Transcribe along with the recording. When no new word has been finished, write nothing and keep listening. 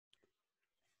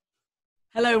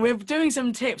Hello, we're doing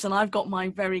some tips, and I've got my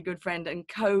very good friend and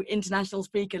co-international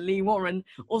speaker, Lee Warren,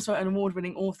 also an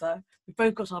award-winning author. We've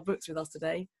both got our books with us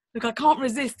today. Look, I can't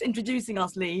resist introducing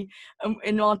us, Lee,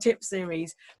 in our tip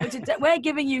series. But today, we're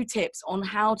giving you tips on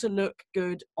how to look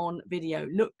good on video,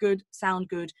 look good, sound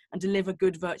good, and deliver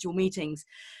good virtual meetings.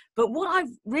 But what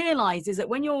I've realized is that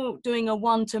when you're doing a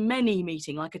one-to-many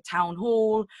meeting, like a town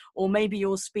hall, or maybe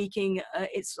you're speaking,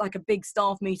 it's like a big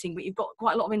staff meeting, but you've got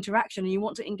quite a lot of interaction and you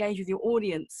want to engage with your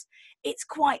audience. It's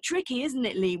quite tricky, isn't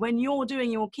it, Lee? When you're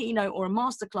doing your keynote or a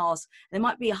masterclass, there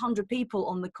might be 100 people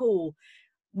on the call.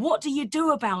 What do you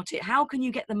do about it? How can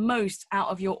you get the most out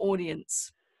of your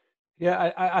audience?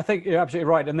 Yeah, I think you're absolutely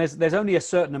right. And there's only a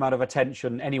certain amount of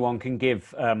attention anyone can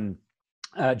give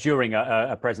during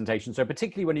a presentation. So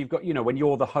particularly when you've got, when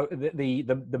you're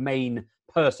the main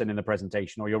person in the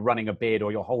presentation, or you're running a bid,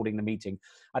 or you're holding the meeting,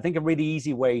 I think a really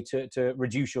easy way to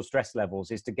reduce your stress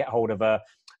levels is to get hold of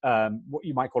what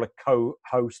you might call a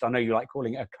co-host. I know you like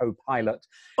calling it a co-pilot.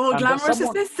 Or glamorous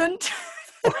assistant.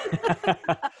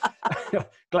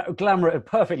 Glamorous,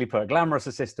 perfectly put, glamorous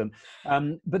assistant.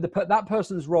 But that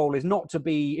person's role is not to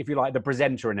be, if you like, the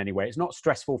presenter in any way. It's not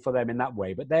stressful for them in that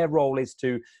way. But their role is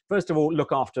to, first of all,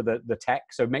 look after the tech.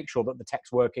 So make sure that the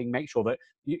tech's working. Make sure that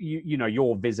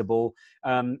you're visible.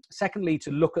 Secondly,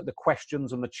 to look at the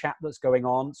questions and the chat that's going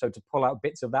on. So to pull out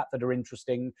bits of that are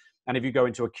interesting. And if you go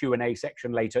into a Q&A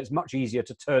section later, it's much easier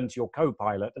to turn to your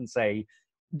co-pilot and say,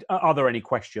 are there any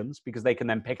questions? Because they can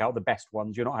then pick out the best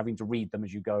ones. You're not having to read them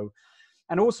as you go.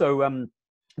 And also,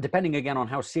 depending again on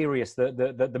how serious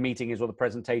the meeting is or the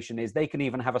presentation is, they can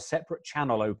even have a separate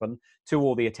channel open to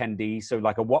all the attendees. So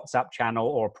like a WhatsApp channel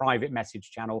or a private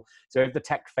message channel. So if the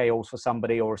tech fails for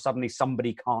somebody, or suddenly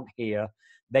somebody can't hear,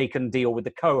 they can deal with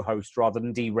the co-host rather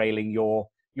than derailing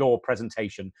your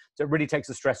presentation. So it really takes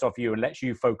the stress off you and lets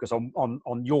you focus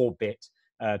on your bit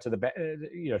to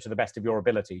the best of your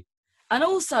ability. And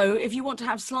also, if you want to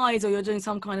have slides or you're doing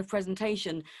some kind of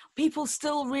presentation, people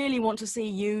still really want to see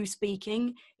you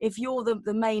speaking. If you're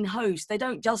the main host, they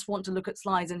don't just want to look at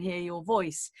slides and hear your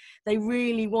voice. They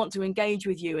really want to engage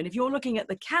with you. And if you're looking at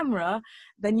the camera,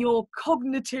 then your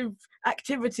cognitive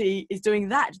activity is doing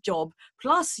that job.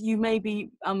 Plus, you may be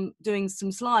doing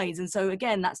some slides. And so,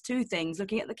 again, that's two things,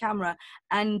 looking at the camera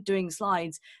and doing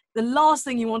slides. The last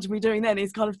thing you want to be doing then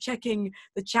is kind of checking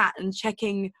the chat and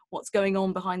checking what's going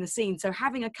on behind the scenes. So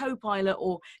having a co-pilot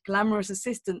or glamorous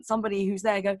assistant, somebody who's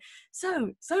there, go,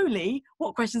 so Lee,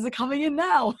 what questions are coming in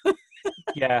now?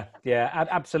 Yeah,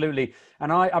 absolutely.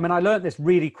 And I learned this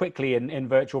really quickly in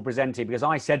virtual presenting, because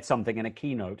I said something in a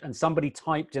keynote and somebody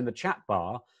typed in the chat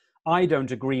bar, I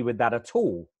don't agree with that at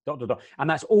all. ... And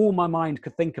that's all my mind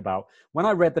could think about. When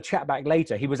I read the chat back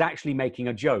later, he was actually making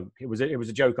a joke. It was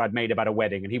a joke I'd made about a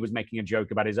wedding, and he was making a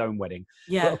joke about his own wedding.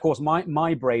 Yeah. But of course,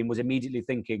 my brain was immediately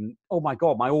thinking, oh my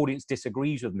God, my audience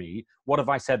disagrees with me. What have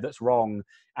I said that's wrong?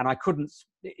 And I couldn't,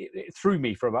 it threw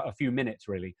me for about a few minutes,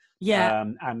 really. Yeah,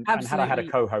 and had I had a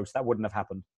co-host, that wouldn't have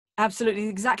happened. Absolutely,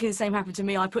 exactly the same happened to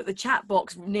me. I put the chat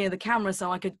box near the camera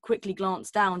so I could quickly glance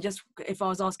down, just if I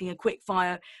was asking a quick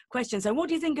fire question. So what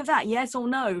do you think of that? Yes or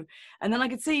no? And then I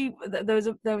could see that there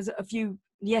was a few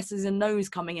yeses and nos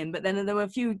coming in, but then there were a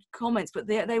few comments, but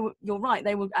they were, you're right,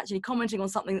 they were actually commenting on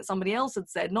something that somebody else had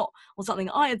said, not on something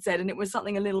I had said, and it was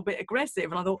something a little bit aggressive.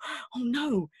 And I thought,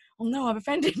 oh no, I've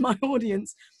offended my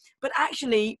audience. But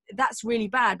actually, that's really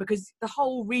bad, because the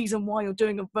whole reason why you're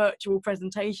doing a virtual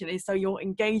presentation is so you're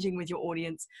engaging with your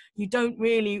audience. You don't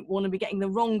really want to be getting the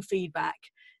wrong feedback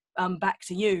back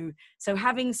to you. So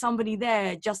having somebody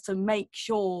there just to make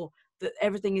sure that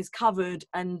everything is covered,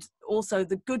 and also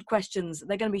the good questions,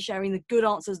 they're going to be sharing the good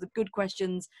answers, the good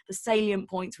questions, the salient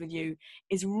points with you,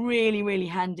 is really, really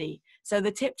handy. So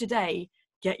the tip today,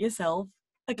 get yourself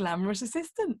a glamorous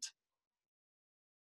assistant.